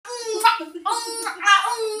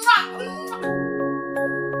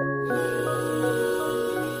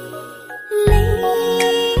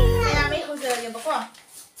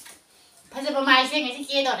Kasi pamay siya nga si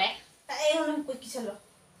Kido eh. Ayaw na ko kisalo.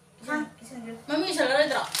 Kisalo. Mami siya lang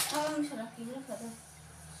dito. Mami siya lang kisalo ka daw.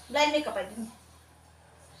 Blind makeup pa din.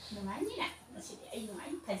 Naman niya na. Kasi ayun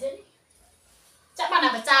ay tajan. Chắc bạn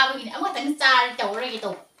nào phải cha với ông có tính cha chầu ra cái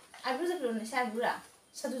tủ. Ai biết được là sao bữa à?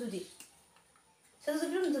 Sao tôi đi? Sao tôi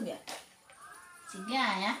biết được vậy? Chính cái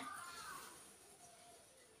này á.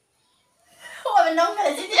 Ôi mình nóng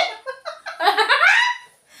cái gì chứ?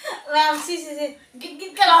 Làm xí.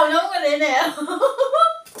 Cái đầu nóng cái đấy nè.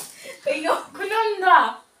 Cái nóng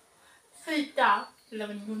đó. Xì chả là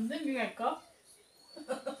mình muốn tới như này có.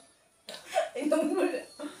 Cái nóng rồi.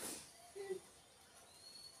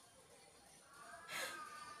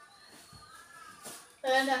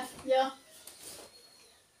 Đây nè, vô.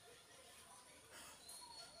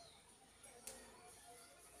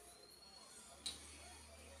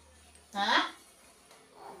 Hả?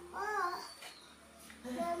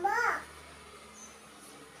 Mama.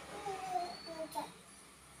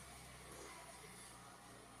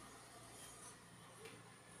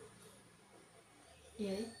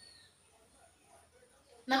 Gì?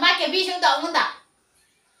 Mama cái bi xuống động không ta?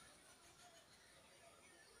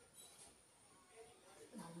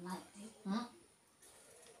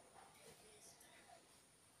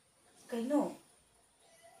 Cái nổ.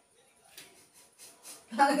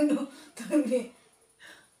 Cái nổ. Thằng đi.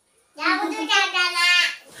 Ya butuh cakana.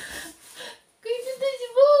 Cái gì thế chứ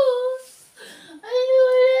bố? Ai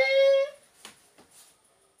ơi.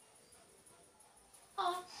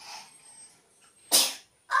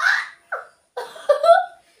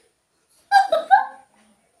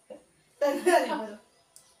 Thằng đi đâu?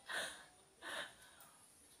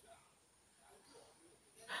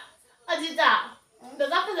 À 진짜. 너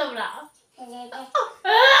나쁘지 않아?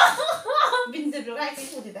 Bình thường cái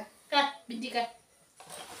gì vậy ta? Cái, bình đi cái.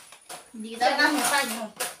 Bình đi Sao cái năm đó. người ta nhỉ?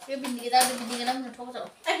 Cái bình đi cái đó, bình đi cái đó mình không có sợ.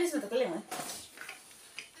 Ai biết được cái liền này?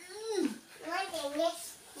 Nói gì nhé?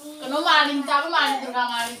 Nó mà linh cha nó mà linh từ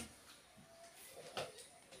mà linh.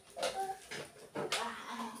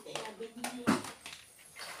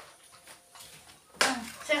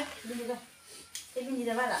 Xem, bình gì đây? Cái bình gì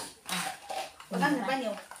đây bạn ạ? Còn ăn được bao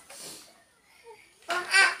nhiêu?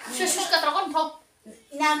 Sus ka trakon thau.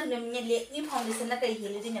 Ina ko nem nyele ni foundation na kai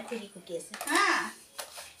hele din aphi ko kese. Ha.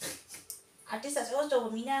 Artist as also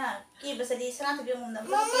mina ki basali sana to bi mum na.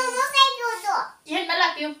 Mama mau kayak gitu. Yan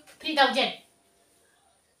malap yung 3,000.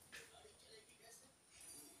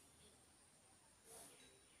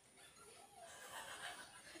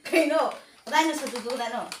 Kai no. Dai no sadu do dai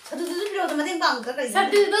no. Sadu do bi ro ma ding bang ka kai.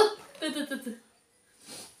 Satu tu.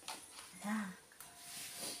 Ha.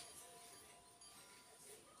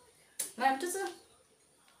 Làm chút xíu.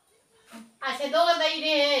 À sẽ đốt ở đây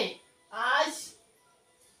đi. À.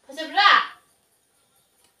 Phải xem ra.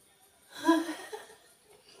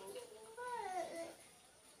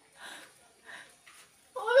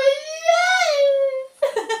 Ôi mày gì đây?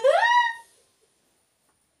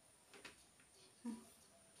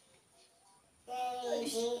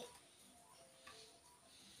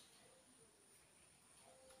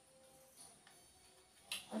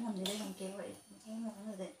 Anh làm gì đây làm kêu vậy? Anh làm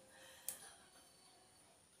cái gì?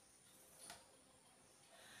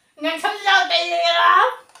 Ngang không sao đây rồi.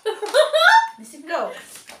 Đi ship đâu?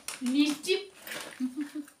 Ni chip.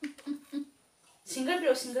 Single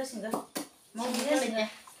bro, single. Mau Single dia aja. single.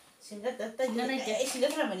 Single tata Single aja. single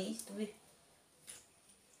berapa nih? Tuh.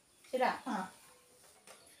 Sudah. Ha.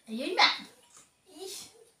 Ayun na.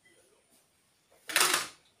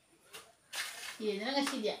 Yan na nga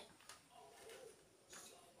siya.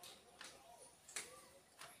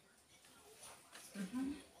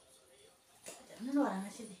 Ano wala na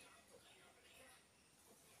siya.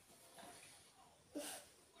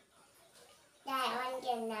 Đây con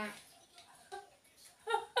chừng nè.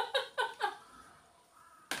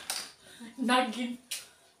 Nagin.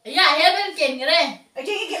 Yeah, heaven can get in.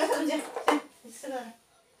 Okay, kita saja. Sudah.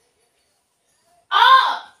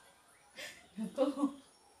 Oh!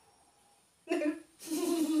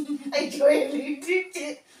 Ay, joy lihat.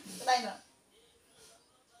 Lain lah.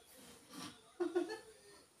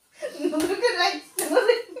 Nunggu kan lain.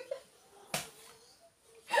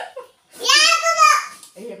 Ya aku mau.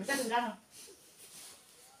 Iya, bisa sudah.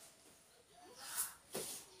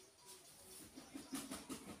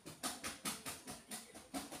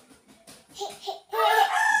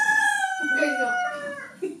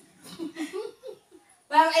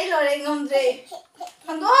 Vâng, ấy rồi đây ngâm gì?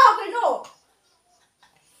 Thằng đó cái nổ.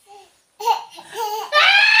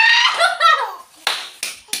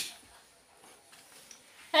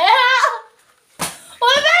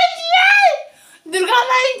 Ôi mấy chị ơi! Đừng có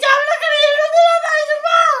mấy chấm nó cái gì nó nói chứ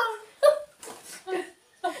mà.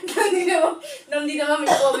 Thằng gì đâu?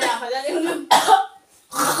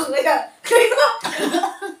 그래.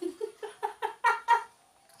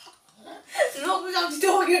 로그장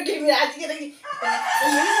지도하기로 김이 아직 이렇게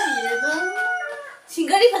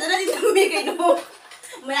싱가리 파자라니 너무 얘기해 너.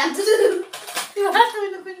 뭐안 tuh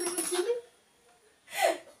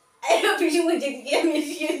ayo bikin menjadi game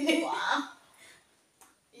sih. Wah.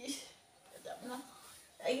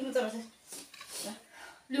 Ayo kita terus.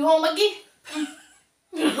 Luhong lagi.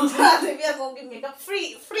 Tapi aku game makeup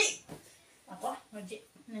free. Apa? Wajib.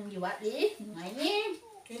 Nang buat đi. Ngày nhé.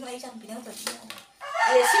 Cái này chẳng bị nào thật.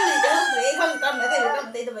 Để xin người ta để không cầm cái này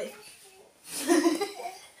cầm tay tôi vậy.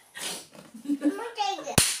 Mau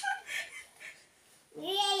tanya.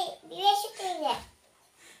 Dia suka ya.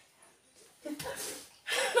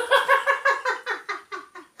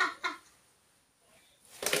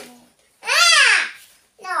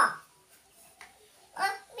 No.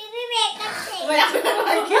 Oh, bibi makeup sih. Banyak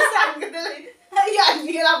lagi sang gitu lagi. Ayo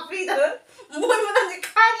anjing rapi tuh. Mau nanti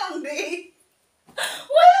kangen deh.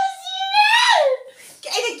 Wah, sih.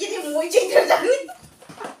 Kayaknya gini mau cerita jadi.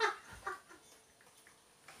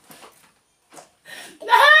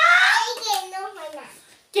 Ini no mana.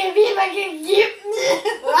 Kebi pakai gift.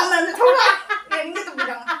 Mana tahu lah. Yang kita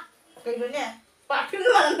bilang kayak gini ya. Pakai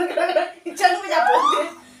mana jangan punya bodoh.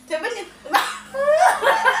 Coba nih.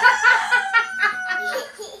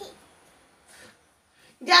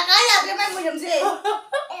 Jakanya dia main punya sih.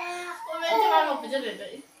 Hôm nay cho ăn một cái gì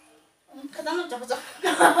đấy. Kata lu cepet.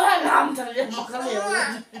 Làm thật là một cái điều.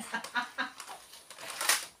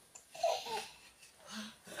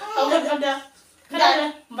 Không được không được. Cái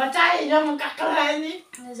này mà trai cho một cặp cái này đi.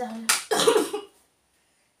 Nggak usah.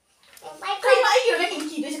 Bye Kayak mana iya lagi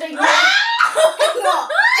gila sih kayak gini. No,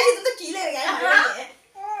 aja itu tuh gila ya kayak mana.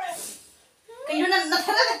 Kayak mana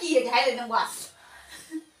nathara na gila kayak nang was.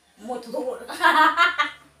 Mo tuh tuh.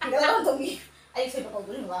 Kita lang tuh mi. Ayo saya bakal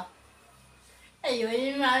dulu ba. Ayo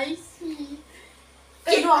em ơi.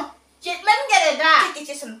 Kayak no. Chết lắm cái này ra. Kayak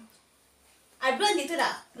kitchen. Ai belum itu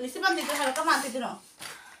dah. Lisi bang itu harus kamu itu no.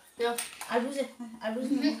 Được. Ai belum sih. Ai belum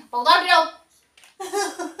sih. Bầu tao đi đâu?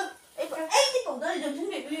 Cái bầu đó thì đừng chuẩn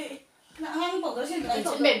bị. Nặng ngang bầu đó xin lấy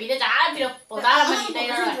Chuẩn bị đã trả đi đâu. Bầu tao là mình đi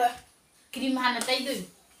đây rồi. Cream hành là tay đừng.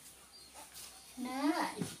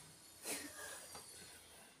 Này.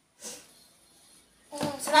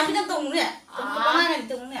 Serabi nang tong nè. Tong apa nang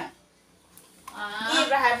tong nè. À. Ini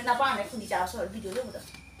berharap apa nè? Kuni jauh soal video lu udah.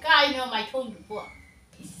 Cái nữa mày không được bộ.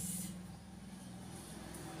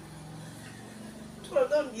 Thôi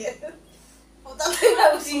tao biết. Ông tao thấy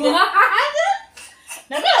là gì đấy.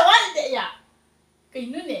 Nó cái là quá vậy à? Kỳ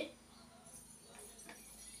nữa nè.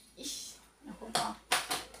 Nó không có.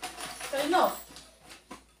 Cái nó.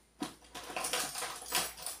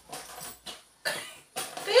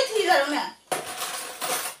 Cái gì rồi nè.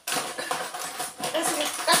 Cái gì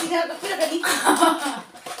cái gì.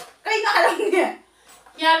 Cái nó đâu nè.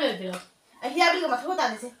 Ya được được. Ai hiệp đi mà thôi ta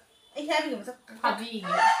đi xem. Ai hiệp đi mà sao. Học gì gì.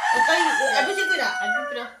 Cái ai biết chưa đó. Anh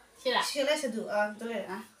biết đâu. Chưa là. Chưa lấy sẽ đủ à tôi lấy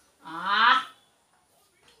à. À.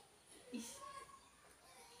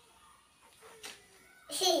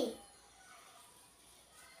 sih.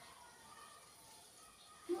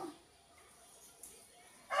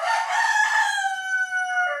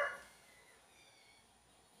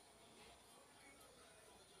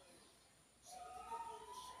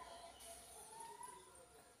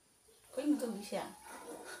 Có những cái gì sao?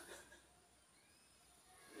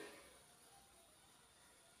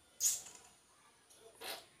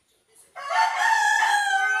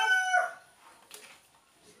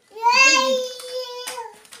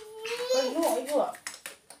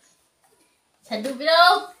 Thật được biết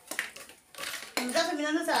đâu. Mình ra thì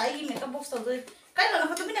mình nó xài cái makeup box rồi. Cái nào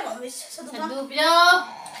nó có biết nào mình sao Thật được được biết đâu.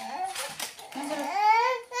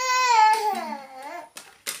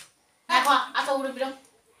 Này khoa, ăn sâu được biết đâu.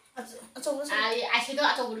 Coba sih. Ai sẽ đó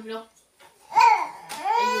ăn sâu được biết đâu.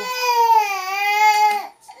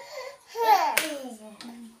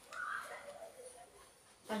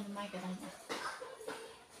 Bao nhiêu mai cái này nhỉ?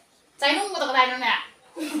 Trái nung của cái này nè.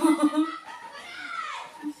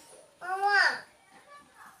 Mama.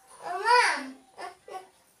 Mama.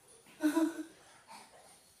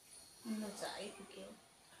 Nó giải cái kiểu.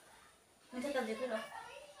 Mình sẽ làm gì cái đó?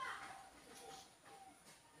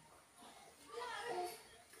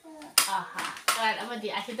 Aha, kalian apa di?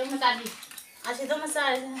 Asyik tu masa di. Asyik itu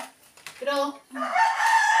masalah. Pero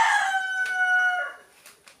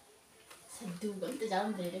seduh kan tu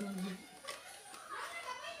jalan dari dengan gigi.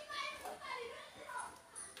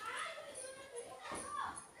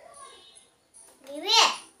 Bibi,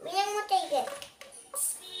 bilang mau tiga.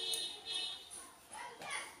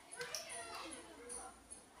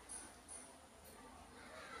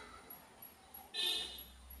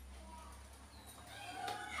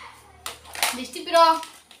 립스틱 빌어.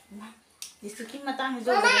 립스틱 마땅히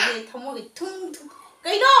좀 더먹이 퉁퉁.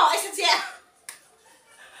 그이노 아이스지야.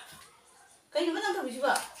 그이노 마땅 더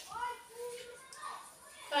비주가.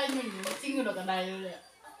 아니면 찡으로 가 나요.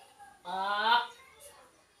 아.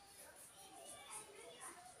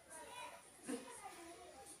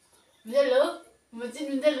 문제로? 뭐지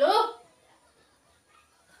문제로?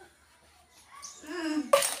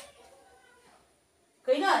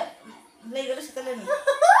 그이노 내가 시달라니.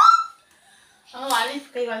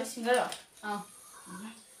 말이. 그이 말이 싱가요.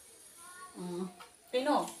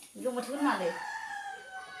 그이노 이거 뭐 틀면 안 돼.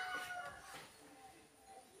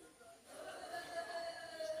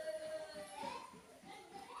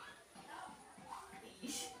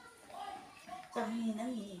 짱이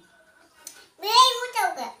나니. 왜 이거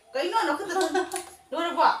저거? 그이노 너 근데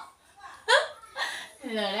너를 봐.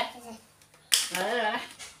 Rồi đấy.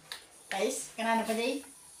 Đấy, cái này là cái gì?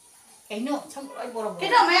 Cái nụ trong cái bò bò. cái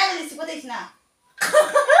đó mày ăn thì có thể nào?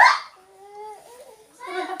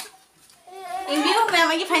 Em biết không mẹ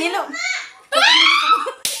mấy cái phải nhớ lộn.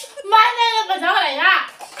 Mai đây là cái sao này à?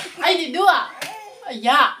 Anh thì đua.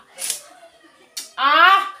 Dạ.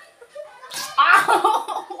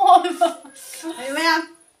 Ôi mà. Mày ăn.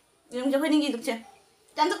 Đừng cho phải đi được chưa?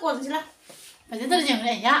 Chăn thức quần chứ là. Phải cho tôi chừng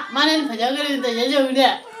này nhá. Mai đây phải cho cái này tôi nhớ chừng đi.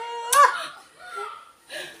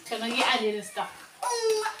 Cho nó nghe ai đi được sao?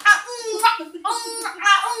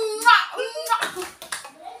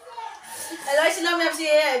 Rồi xin lỗi em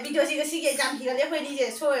sẽ video chỉ có xí cái trang thì là để phải đi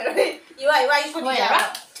chơi rồi rồi. Iwa không đi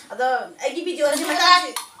ra. Đó, cái video này mà ta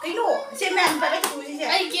cái nụ xem mẹ phải cái gì chứ?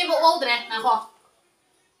 Anh kia bộ ô này, nào khó.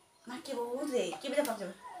 Mà kia bộ gì? Kia bây giờ làm gì?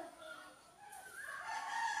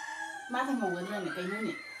 Má thằng ngủ cái này cái nụ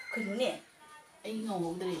này. Cái nụ này. Anh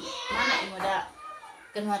ngủ cái này. Má lại ngồi đã.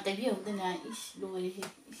 Cần mà tay biểu cái này, đôi đi.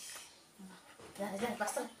 Ra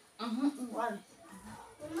bắt rồi. Quá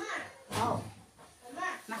rồi.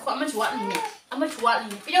 Nah, kok amat cuat nih? Amat cuat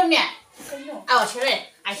nih. Video nè. Awas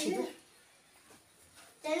cere. Ai sih tuh?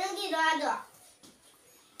 Jangan gitu ada.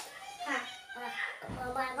 Hah,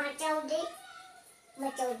 macam đi.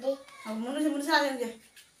 Macam đi. Muốn sao em kìa.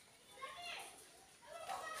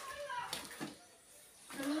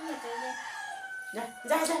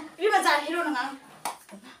 Ra. Đi mà ra hero nó ngang.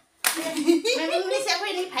 Mình đi xem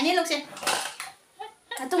cái này phải nhớ lúc xem.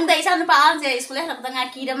 Tung đây sao nó bảo gì? School là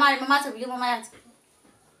tengah kira mama sabi yung mama.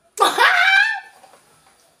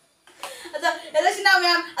 Hello sina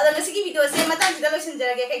ma'am. Ada nasi ki video se mata jida lo sin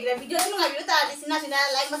jara ke kai video sinu ngai video ta di sina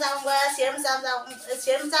like masa ngwa share masa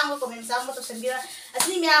comment masa mo to sendira.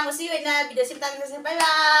 Asini ma'am mo see you in video sim ta bye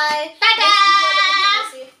bye.